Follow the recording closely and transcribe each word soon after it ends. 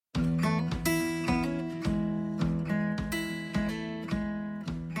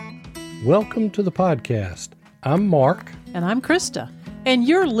Welcome to the podcast. I'm Mark. And I'm Krista. And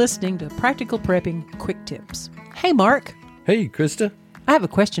you're listening to Practical Prepping Quick Tips. Hey, Mark. Hey, Krista. I have a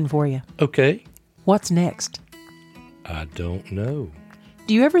question for you. Okay. What's next? I don't know.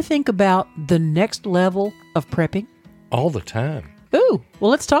 Do you ever think about the next level of prepping? All the time. Ooh,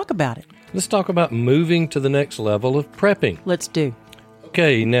 well, let's talk about it. Let's talk about moving to the next level of prepping. Let's do.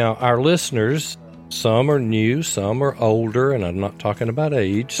 Okay, now our listeners, some are new, some are older, and I'm not talking about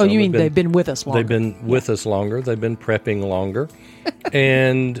age. Oh, you mean they've been with us longer? They've been with us longer. They've been prepping longer.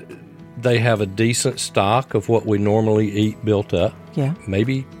 And they have a decent stock of what we normally eat built up. Yeah.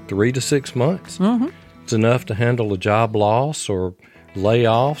 Maybe 3 to 6 months. Mm-hmm. It's enough to handle a job loss or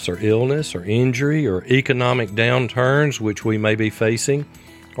layoffs or illness or injury or economic downturns, which we may be facing,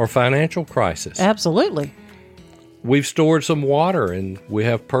 or financial crisis. Absolutely. We've stored some water, and we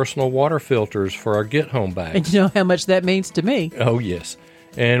have personal water filters for our get-home bags. And you know how much that means to me. Oh, yes.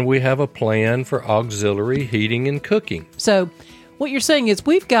 And we have a plan for auxiliary heating and cooking. So what you're saying is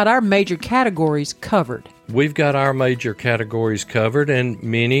we've got our major categories covered. We've got our major categories covered, and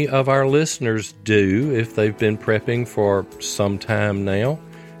many of our listeners do, if they've been prepping for some time now.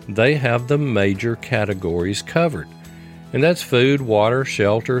 They have the major categories covered. And that's food, water,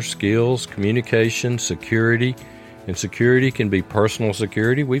 shelter, skills, communication, security. And security can be personal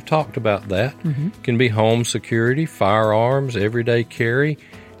security. We've talked about that. Mm-hmm. Can be home security, firearms, everyday carry,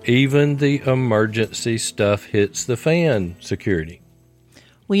 even the emergency stuff hits the fan security.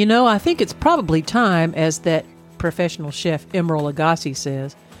 Well, you know, I think it's probably time, as that professional chef Emeril Lagasse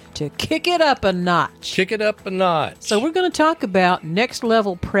says, to kick it up a notch. Kick it up a notch. So we're going to talk about next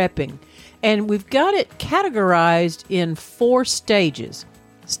level prepping. And we've got it categorized in 4 stages.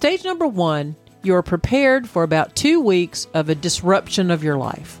 Stage number 1, you're prepared for about 2 weeks of a disruption of your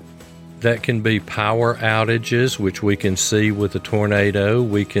life. That can be power outages, which we can see with a tornado.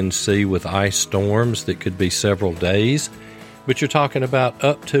 We can see with ice storms that could be several days. But you're talking about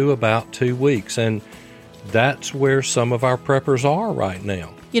up to about 2 weeks. And that's where some of our preppers are right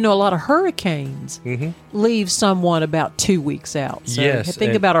now. You know, a lot of hurricanes leave someone about 2 weeks out. So yes,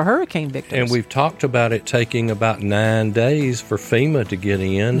 think about our hurricane victims. And we've talked about it taking about 9 days for FEMA to get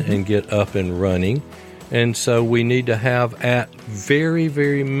in and get up and running. And so we need to have at very,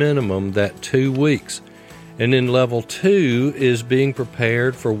 very minimum that 2 weeks. And then level 2 is being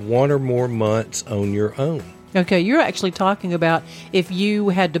prepared for 1 or more months on your own. Okay, you're actually talking about if you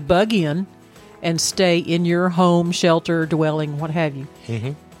had to bug in and stay in your home, shelter, dwelling, what have you.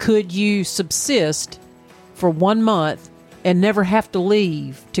 Mm-hmm. Could you subsist for 1 month and never have to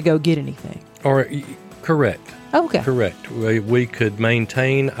leave to go get anything? Or correct. Okay. Correct. We could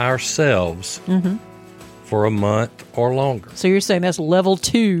maintain ourselves for a month or longer. So you're saying that's level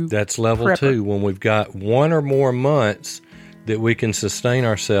 2. That's level prepper. 2, when we've got 1 or more months that we can sustain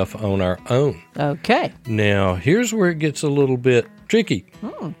ourselves on our own. Okay. Now, here's where it gets a little bit tricky.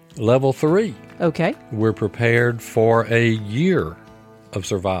 Level 3. Okay. We're prepared for a year of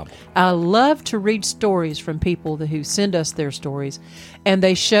survival. I love to read stories from people who send us their stories, and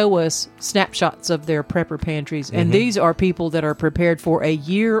they show us snapshots of their prepper pantries. And these are people that are prepared for a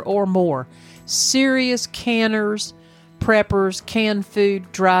year or more. Serious canners, preppers, canned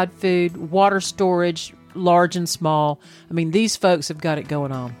food, dried food, water storage, large and small. I mean, these folks have got it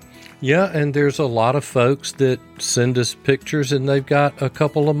going on. Yeah, and there's a lot of folks that send us pictures and they've got a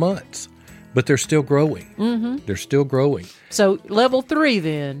couple of months, but they're still growing. Mm-hmm. They're still growing. So level 3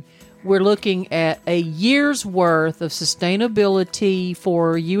 then, we're looking at a year's worth of sustainability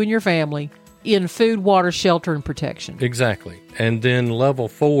for you and your family in food, water, shelter, and protection. Exactly. And then level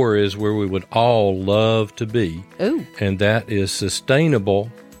 4 is where we would all love to be. Ooh. And that is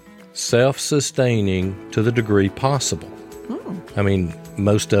sustainable, self-sustaining to the degree possible. I mean,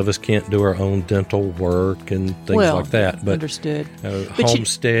 most of us can't do our own dental work and things like that. But understood.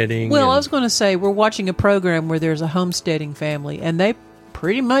 Homesteading. I was going to say, we're watching a program where there's a homesteading family, and they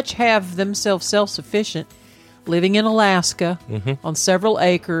pretty much have themselves self-sufficient, living in Alaska on several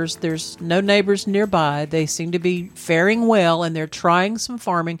acres. There's no neighbors nearby. They seem to be faring well, and they're trying some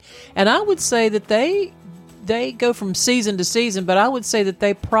farming. And I would say that they go from season to season, but I would say that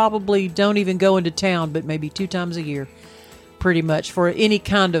they probably don't even go into town but maybe 2 times a year, pretty much, for any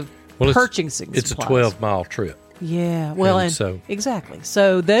kind of purchasing It's supplies. a 12-mile trip. Yeah, well, exactly.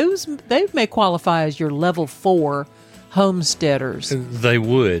 So they may qualify as your level 4 homesteaders. They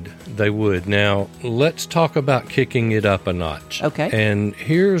would. Now, let's talk about kicking it up a notch. Okay. And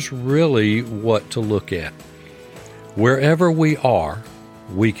here's really what to look at. Wherever we are,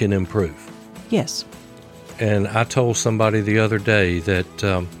 we can improve. Yes. And I told somebody the other day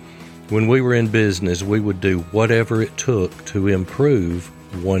that when we were in business, we would do whatever it took to improve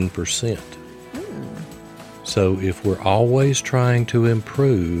 1%. So if we're always trying to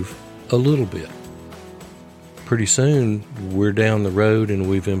improve a little bit, pretty soon we're down the road and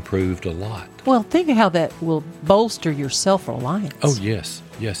we've improved a lot. Well, think of how that will bolster your self-reliance. Oh, yes.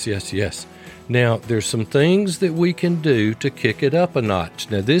 Yes. Now, there's some things that we can do to kick it up a notch.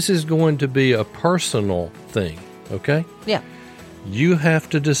 Now, this is going to be a personal thing, okay? Yeah. You have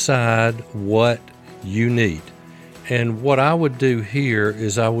to decide what you need. And what I would do here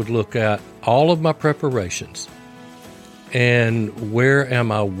is I would look at all of my preparations and where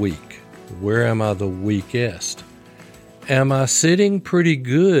am I weak? Where am I the weakest? Am I sitting pretty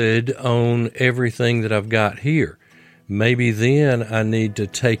good on everything that I've got here? Maybe then I need to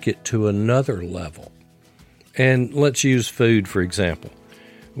take it to another level. And let's use food, for example.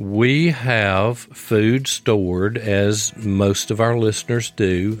 We have food stored, as most of our listeners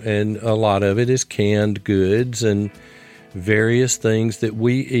do, and a lot of it is canned goods and various things that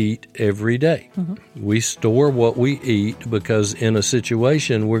we eat every day. Mm-hmm. We store what we eat because in a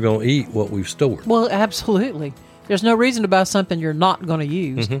situation we're going to eat what we've stored. Well, absolutely. There's no reason to buy something you're not going to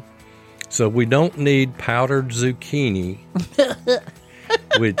use. Mm-hmm. So we don't need powdered zucchini,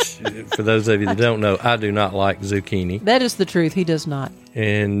 which, for those of you that don't know, I do not like zucchini. That is the truth. He does not.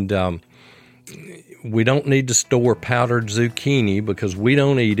 And we don't need to store powdered zucchini because we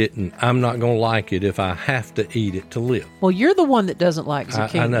don't eat it, and I'm not going to like it if I have to eat it to live. Well, you're the one that doesn't like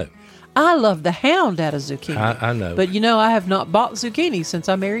zucchini. I know. I love the hound out of zucchini. I know. But, I have not bought zucchini since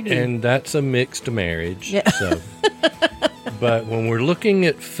I married you. And that's a mixed marriage. Yeah. So. But when we're looking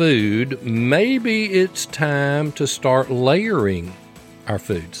at food, maybe it's time to start layering our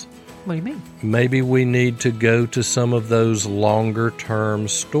foods. What do you mean? Maybe we need to go to some of those longer-term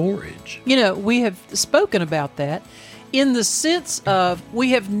storage. We have spoken about that in the sense of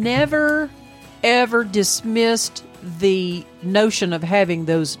we have never, ever dismissed the notion of having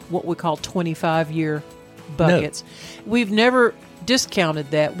those, what we call 25-year buckets. No. We've never discounted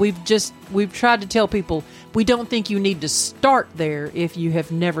that. We've tried to tell people we don't think you need to start there if you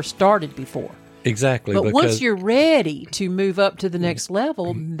have never started before. Exactly. But once you're ready to move up to the next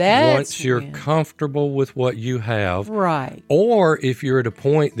level, that's once you're comfortable with what you have. Right. Or if you're at a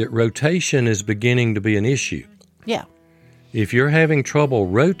point that rotation is beginning to be an issue. Yeah. If you're having trouble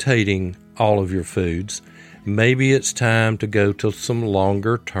rotating all of your foods, maybe it's time to go to some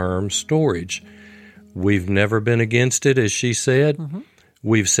longer-term storage. We've never been against it, as she said. Mm-hmm.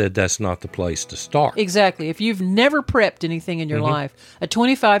 We've said that's not the place to start. Exactly. If you've never prepped anything in your life, a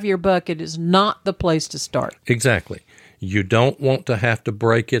 25-year bucket is not the place to start. Exactly. You don't want to have to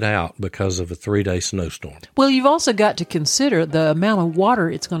break it out because of a 3-day snowstorm. Well, you've also got to consider the amount of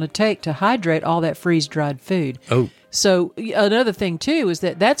water it's going to take to hydrate all that freeze-dried food. Oh. So another thing, too, is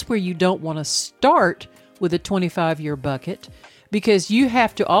that's where you don't want to start with a 25-year bucket, because you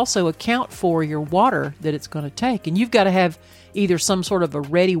have to also account for your water that it's going to take. And you've got to have either some sort of a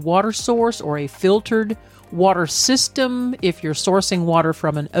ready water source or a filtered water system if you're sourcing water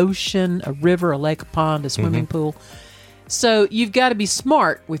from an ocean, a river, a lake, a pond, a swimming pool. So you've got to be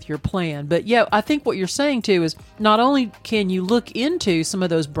smart with your plan. But yeah, I think what you're saying too is not only can you look into some of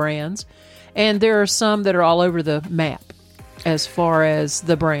those brands, and there are some that are all over the map as far as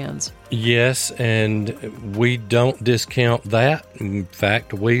the brands. Yes, and we don't discount that. In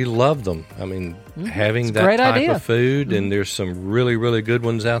fact, we love them. I mean, having that type of food, and there's some really, really good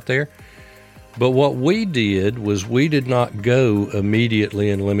ones out there. But what we did was we did not go immediately,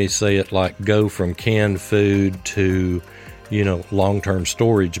 and let me say it like go from canned food to, long-term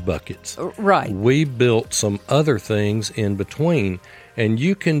storage buckets. Right. We built some other things in between. And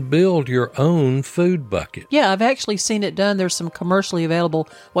you can build your own food bucket. Yeah, I've actually seen it done. There's some commercially available,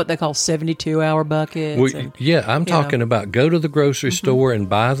 what they call 72-hour buckets. I'm talking about go to the grocery store and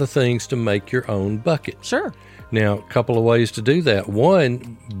buy the things to make your own bucket. Sure. Now, a couple of ways to do that.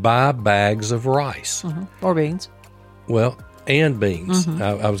 One, buy bags of rice. Or beans. Well, and beans.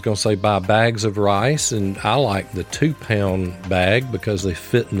 I was going to say buy bags of rice, and I like the 2-pound bag because they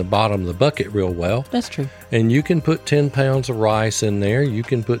fit in the bottom of the bucket real well. That's true. And you can put 10 pounds of rice in there. You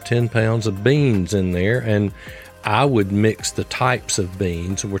can put 10 pounds of beans in there, and I would mix the types of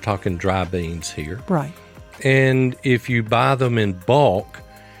beans. We're talking dry beans here. Right. And if you buy them in bulk,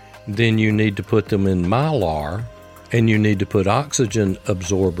 then you need to put them in Mylar, and you need to put oxygen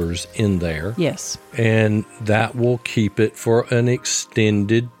absorbers in there. Yes. And that will keep it for an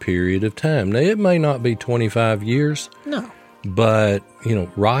extended period of time. Now, it may not be 25 years. No. But,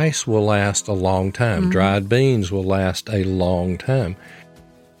 rice will last a long time. Dried beans will last a long time.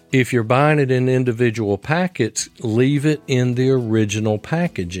 If you're buying it in individual packets, leave it in the original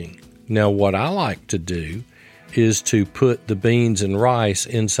packaging. Now, what I like to do, is to put the beans and rice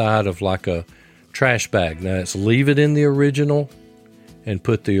inside of like a trash bag. Now, it's leave it in the original and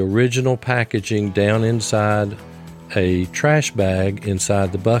put the original packaging down inside a trash bag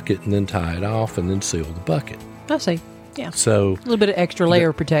inside the bucket and then tie it off and then seal the bucket. I see. Yeah. So a little bit of extra layer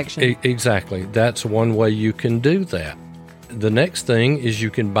of protection. Exactly. That's one way you can do that. The next thing is you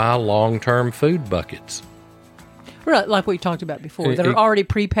can buy long-term food buckets. Right, like we talked about before, that are already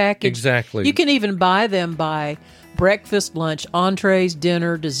prepackaged. Exactly. You can even buy them by breakfast, lunch, entrees,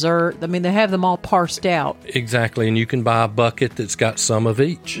 dinner, dessert. I mean, they have them all parsed out. Exactly, and you can buy a bucket that's got some of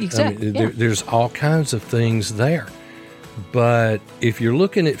each. Exactly. I mean, there's all kinds of things there. But if you're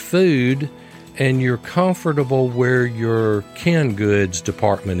looking at food and you're comfortable where your canned goods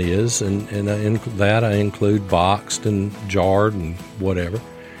department is, and in that I include boxed and jarred and whatever,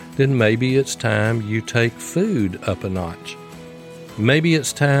 then maybe it's time you take food up a notch. Maybe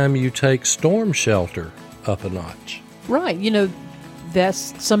it's time you take storm shelter up a notch. Right. You know,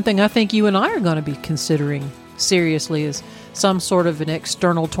 that's something I think you and I are going to be considering seriously, is some sort of an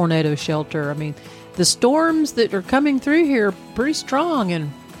external tornado shelter. I mean, the storms that are coming through here are pretty strong,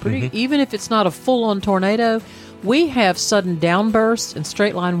 and pretty, even if it's not a full-on tornado, we have sudden downbursts and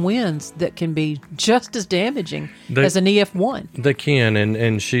straight-line winds that can be just as damaging as an EF1. They can,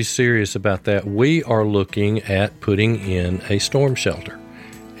 and she's serious about that. We are looking at putting in a storm shelter.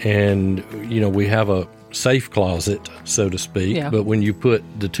 And, you know, we have a safe closet, so to speak. Yeah. But when you put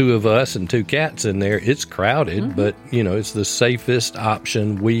the two of us and two cats in there, it's crowded. But, you know, it's the safest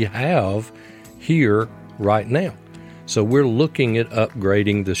option we have here right now. So we're looking at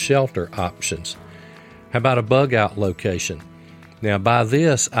upgrading the shelter options. How about a bug-out location? Now, by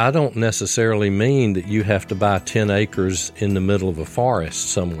this, I don't necessarily mean that you have to buy 10 acres in the middle of a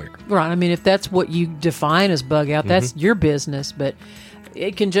forest somewhere. Right. I mean, if that's what you define as bug-out, that's your business. But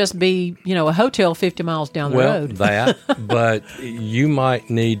it can just be, you know, a hotel 50 miles down the road. Well, that, but you might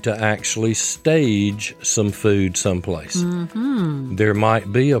need to actually stage some food someplace. There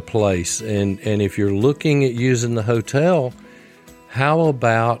might be a place, and if you're looking at using the hotel, how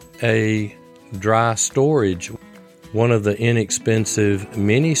about a dry storage, one of the inexpensive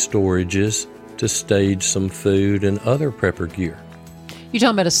mini storages to stage some food and other prepper gear? You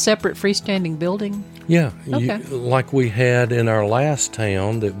talking about a separate freestanding building? Yeah, okay. Like we had in our last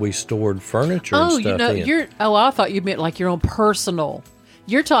town that we stored furniture and stuff in. I thought you meant like your own personal.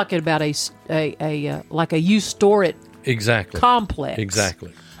 You're talking about a like a you store it complex.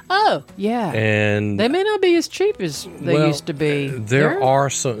 Exactly. Oh, yeah. And they may not be as cheap as they used to be. There are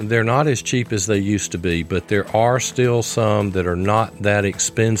some. They're not as cheap as they used to be, but there are still some that are not that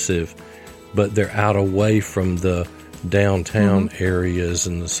expensive, but they're out away from the downtown areas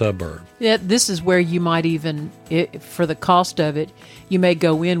and the suburb. Yeah, this is where you might even, for the cost of it, you may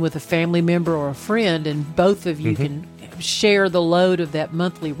go in with a family member or a friend, and both of you can share the load of that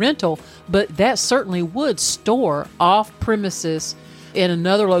monthly rental, but that certainly would store off premises in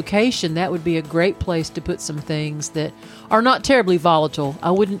another location. That would be a great place to put some things that are not terribly volatile. I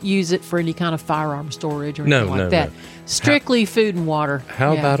wouldn't use it for any kind of firearm storage or anything like that. Strictly food and water.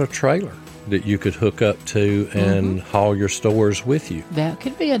 How about a trailer that you could hook up to and haul your stores with you? That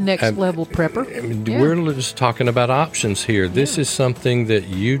could be a next level prepper. We're just talking about options here. This is something that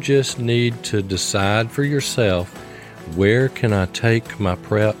you just need to decide for yourself. Where can I take my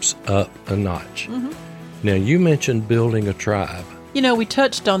preps up a notch? Now, you mentioned building a tribe. You know, we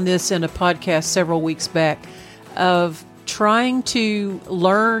touched on this in a podcast several weeks back of trying to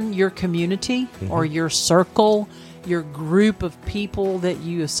learn your community or your circle, your group of people that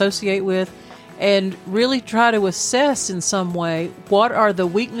you associate with, and really try to assess in some way what are the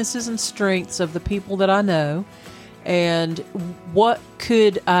weaknesses and strengths of the people that I know, and what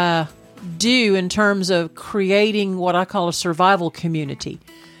could I do in terms of creating what I call a survival community.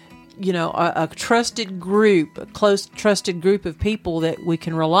 You know, a trusted group, a close trusted group of people that we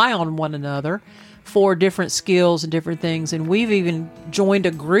can rely on one another for different skills and different things. And we've even joined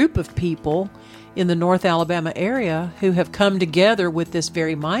a group of people in the North Alabama area who have come together with this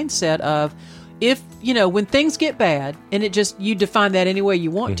very mindset of, if, you know, when things get bad, and it just, you define that any way you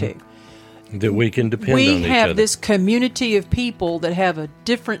want to, that we can depend on each other. We have this community of people that have a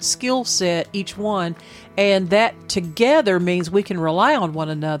different skill set, each one, and that together means we can rely on one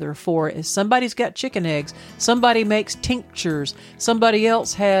another for, if somebody's got chicken eggs, somebody makes tinctures, somebody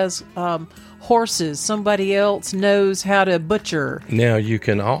else has horses, somebody else knows how to butcher. Now, you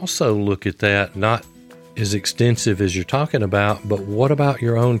can also look at that, not as extensive as you're talking about, but what about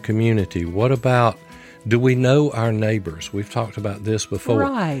your own community? What about Do we know our neighbors? We've talked about this before.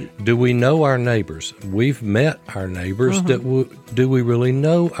 Right. Do we know our neighbors? We've met our neighbors. Do we really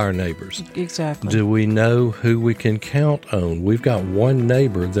know our neighbors? Exactly. Do we know who we can count on? We've got one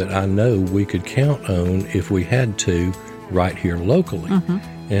neighbor that I know we could count on if we had to right here locally.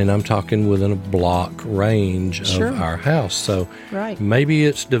 And I'm talking within a block range of our house. So maybe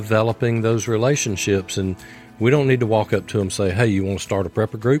it's developing those relationships, and we don't need to walk up to them and say, hey, you want to start a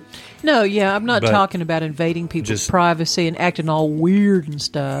prepper group? No, I'm not talking about invading people's privacy and acting all weird and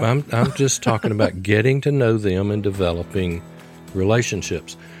stuff. I'm just talking about getting to know them and developing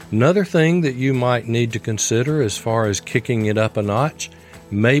relationships. Another thing that you might need to consider as far as kicking it up a notch,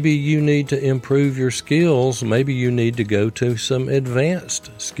 maybe you need to improve your skills. Maybe you need to go to some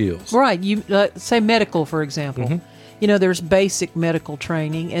advanced skills. Right. You say medical, for example. There's basic medical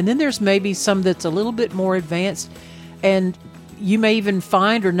training, and then there's maybe some that's a little bit more advanced, and you may even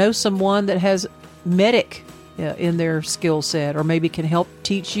find or know someone that has medic in their skill set, or maybe can help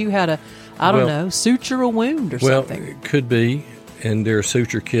teach you how to, suture a wound or something. Well, it could be, and there are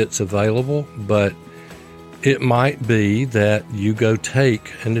suture kits available, but it might be that you go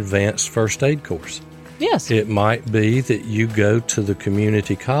take an advanced first aid course. Yes. It might be that you go to the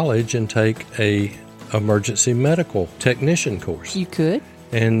community college and take a emergency medical technician course. You could.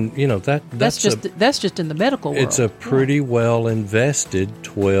 And, that's just in the medical world. It's a pretty well invested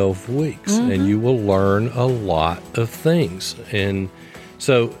 12 weeks, and you will learn a lot of things. And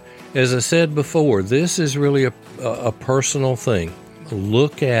so, as I said before, this is really a personal thing.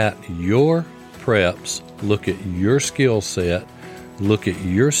 Look at your preps, look at your skill set, look at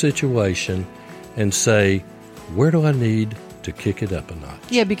your situation, and say, where do I need to kick it up a notch?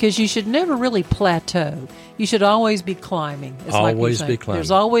 Yeah, because you should never really plateau. You should always be climbing. Always be climbing. There's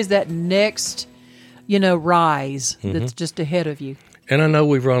always that next, rise that's just ahead of you. And I know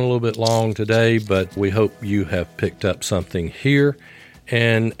we've run a little bit long today, but we hope you have picked up something here.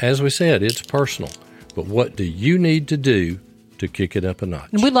 And as we said, it's personal. But what do you need to do to kick it up a notch?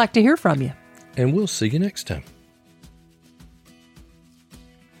 And we'd like to hear from you. And we'll see you next time.